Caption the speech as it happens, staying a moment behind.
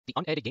The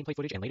unedited gameplay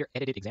footage and later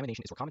edited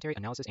examination is for commentary,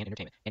 analysis, and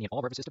entertainment, and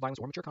all references to violence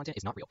or mature content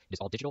is not real. It is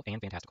all digital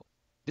and fantastical.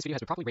 This video has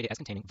been properly rated as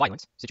containing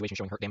violence, situations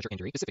showing hurt, damage, or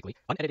injury, specifically,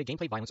 unedited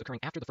gameplay violence occurring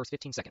after the first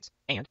 15 seconds,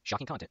 and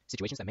shocking content,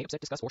 situations that may upset,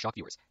 disgust, or shock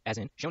viewers, as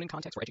in shown in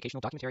context for educational,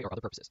 documentary, or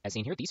other purposes. As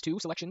seen here, these two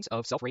selections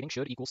of self-rating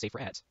should equal safe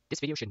for ads. This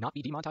video should not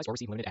be demonetized or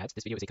receive limited ads.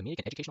 This video is a comedic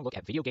and educational look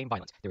at video game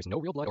violence. There is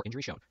no real blood or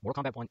injury shown.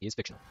 Mortal Kombat 1 is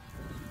fictional.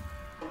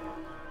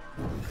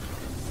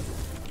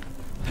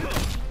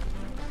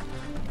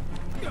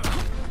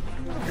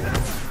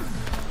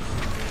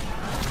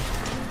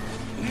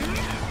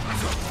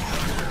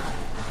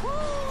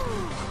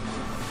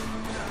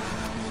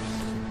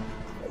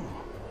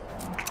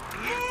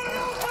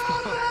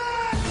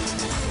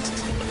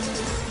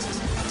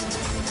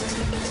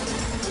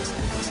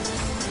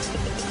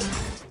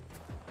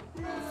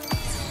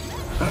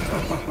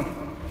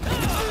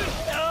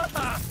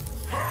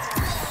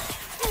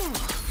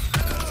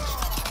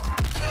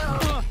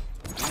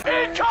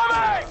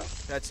 Incoming!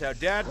 That's how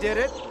Dad did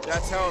it.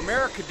 That's how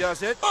America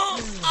does it.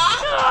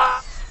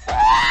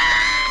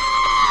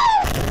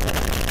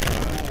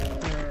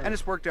 And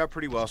it's worked out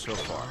pretty well so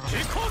far.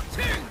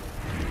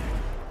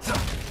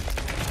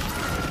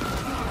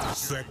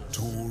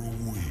 Sector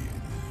wins.